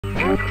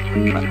Well,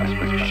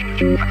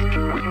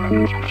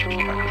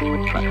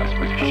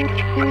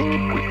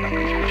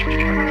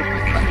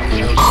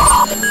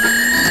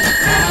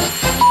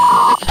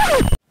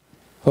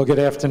 good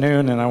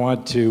afternoon, and I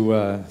want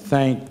to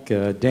thank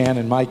Dan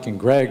and Mike and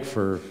Greg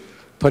for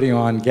putting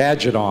on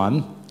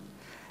Gadgetoff.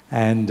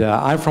 And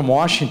I'm from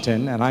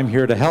Washington, and I'm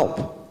here to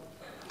help.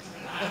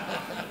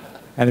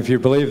 And if you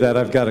believe that,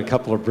 I've got a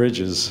couple of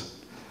bridges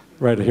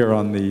right here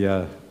on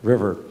the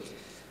river.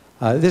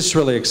 This is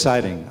really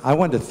exciting. I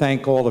want to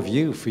thank all of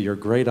you for your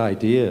great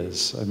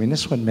ideas. I mean,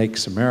 this one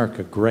makes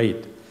America great.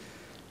 You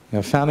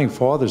know, founding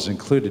fathers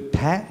included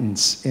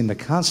patents in the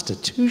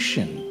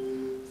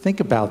Constitution.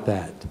 Think about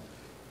that.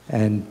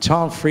 And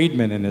Tom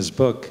Friedman, in his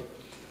book,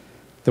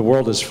 The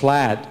World is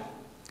Flat,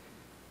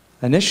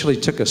 initially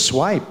took a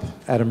swipe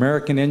at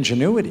American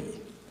ingenuity.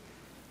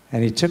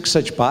 And he took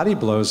such body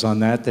blows on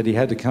that that he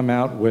had to come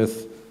out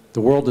with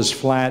The World is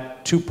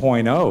Flat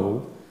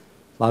 2.0.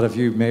 A lot of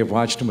you may have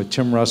watched him with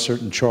Tim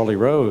Russert and Charlie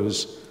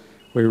Rose,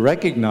 where he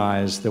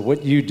recognized that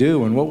what you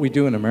do and what we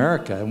do in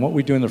America and what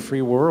we do in the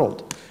free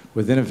world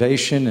with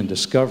innovation and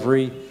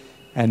discovery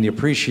and the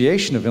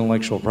appreciation of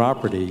intellectual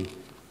property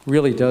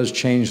really does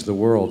change the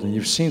world. And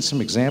you've seen some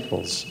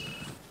examples.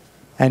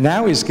 And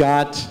now he's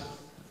got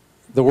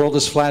The World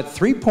is Flat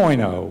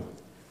 3.0,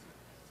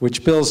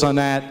 which builds on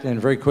that,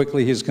 and very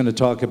quickly he's going to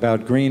talk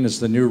about green as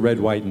the new red,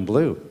 white, and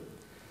blue.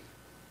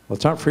 Well,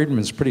 Tom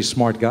Friedman's a pretty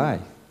smart guy.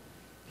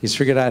 He's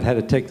figured out how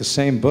to take the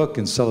same book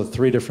and sell it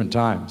 3 different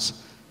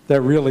times. That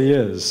really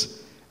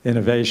is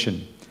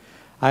innovation.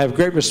 I have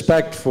great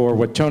respect for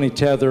what Tony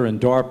Tether and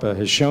DARPA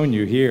has shown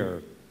you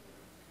here.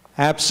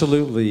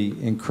 Absolutely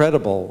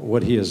incredible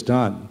what he has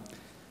done.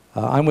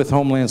 I'm with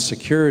Homeland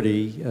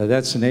Security.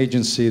 That's an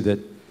agency that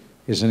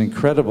is an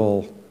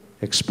incredible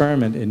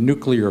experiment in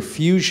nuclear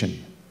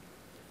fusion.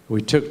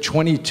 We took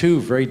 22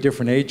 very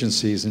different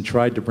agencies and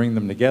tried to bring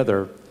them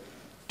together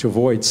to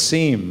avoid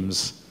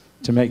seams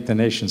to make the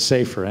nation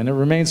safer, and it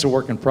remains a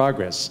work in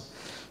progress.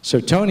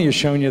 So Tony has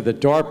shown you that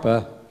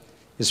DARPA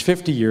is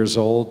 50 years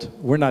old.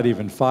 We're not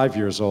even 5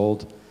 years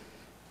old.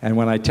 And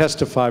when I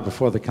testified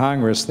before the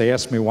Congress, they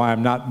asked me why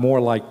I'm not more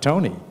like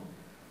Tony.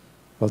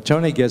 Well,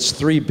 Tony gets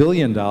 $3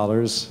 billion,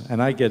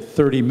 and I get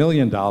 $30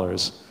 million.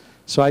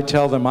 So I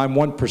tell them I'm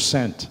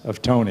 1%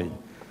 of Tony,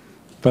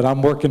 but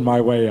I'm working my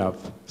way up.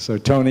 So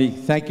Tony,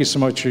 thank you so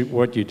much for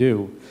what you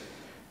do.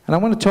 And I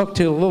want to talk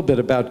to you a little bit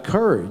about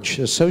courage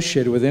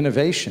associated with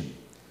innovation.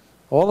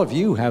 All of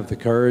you have the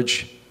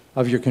courage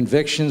of your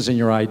convictions and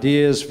your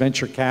ideas,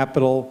 venture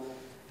capital,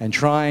 and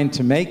trying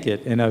to make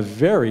it in a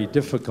very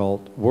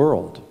difficult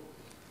world.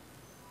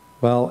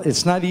 Well,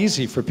 it's not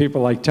easy for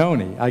people like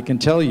Tony. I can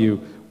tell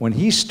you, when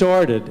he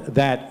started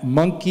that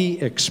monkey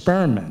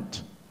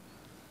experiment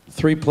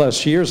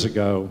 3+ years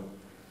ago,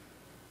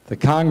 the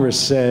Congress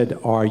said,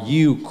 "Are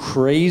you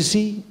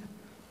crazy?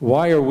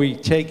 Why are we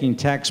taking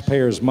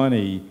taxpayers'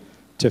 money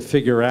to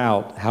figure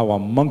out how a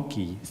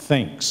monkey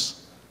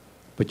thinks?"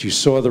 But you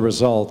saw the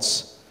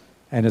results,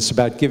 and it's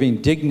about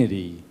giving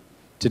dignity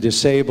to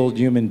disabled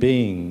human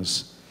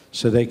beings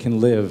so they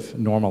can live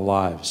normal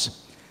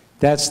lives.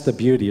 That's the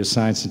beauty of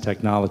science and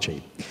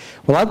technology.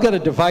 Well, I've got a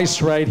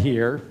device right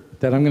here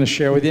that I'm going to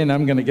share with you, and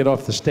I'm going to get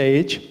off the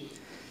stage.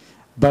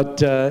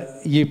 But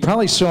you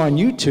probably saw on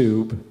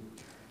YouTube,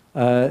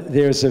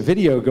 there's a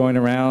video going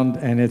around,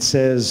 and it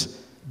says,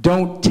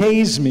 "Don't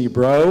tase me,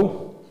 bro."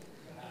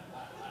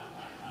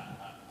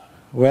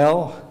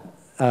 Well,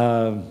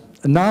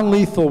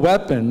 non-lethal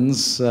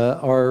weapons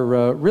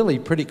are really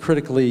pretty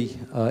critically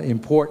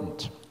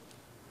important.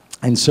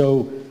 And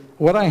so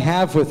what I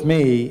have with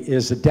me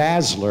is a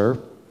Dazzler.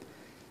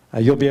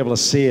 You'll be able to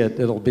see it.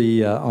 It'll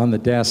be on the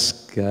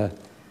desk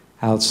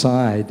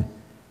outside.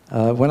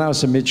 When I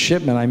was a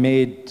midshipman, I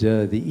made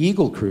the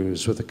Eagle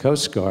cruise with the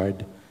Coast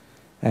Guard.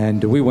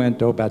 And we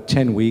went, about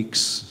 10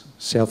 weeks,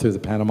 sailed through the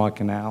Panama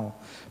Canal.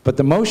 But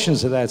the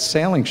motions of that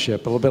sailing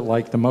ship, a little bit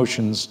like the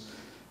motions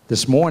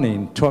this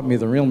morning, taught me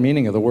the real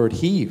meaning of the word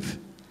heave.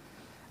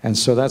 And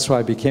so that's why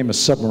I became a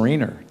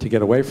submariner, to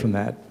get away from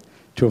that,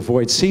 to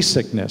avoid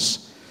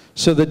seasickness.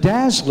 So the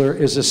Dazzler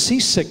is a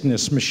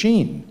seasickness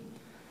machine.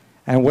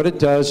 And what it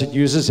does, it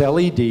uses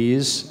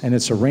LEDs, and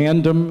it's a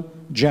random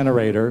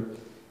generator,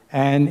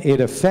 and it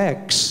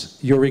affects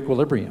your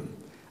equilibrium.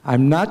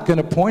 I'm not going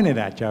to point it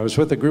at you. I was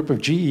with a group of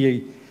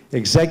GE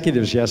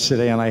executives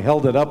yesterday, and I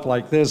held it up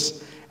like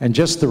this, and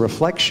just the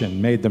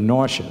reflection made them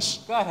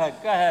nauseous. Go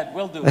ahead,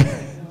 we'll do it.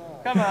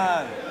 Come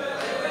on.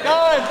 Go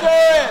and do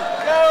it!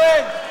 Go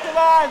in! Come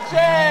on,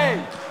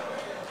 Jay!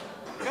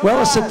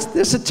 Well,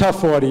 it's a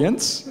tough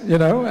audience, you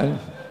know.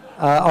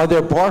 Are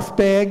there barf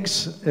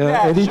bags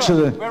at each of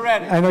the... We're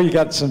ready. I know you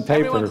got some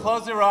paper. Everyone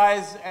close their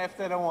eyes if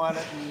they don't want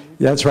it.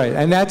 That's right,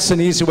 and that's an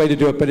easy way to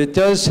do it, but it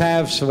does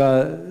have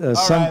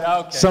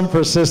some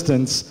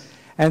persistence.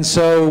 And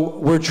so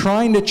we're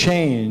trying to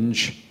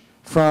change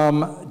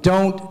from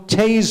 "don't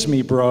tase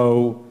me,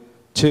 bro,"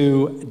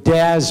 to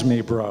 "dazz me,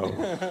 bro."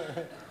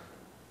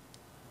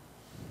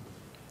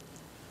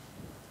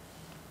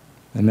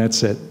 And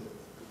that's it.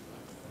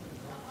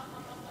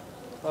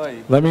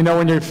 Oy. Let me know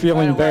when you're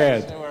feeling It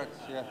works, bad. it works.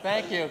 Yeah.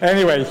 Thank you.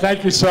 Anyway,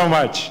 thank you so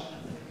much.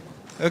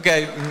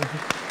 Okay.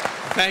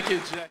 Thank you,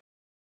 Jay.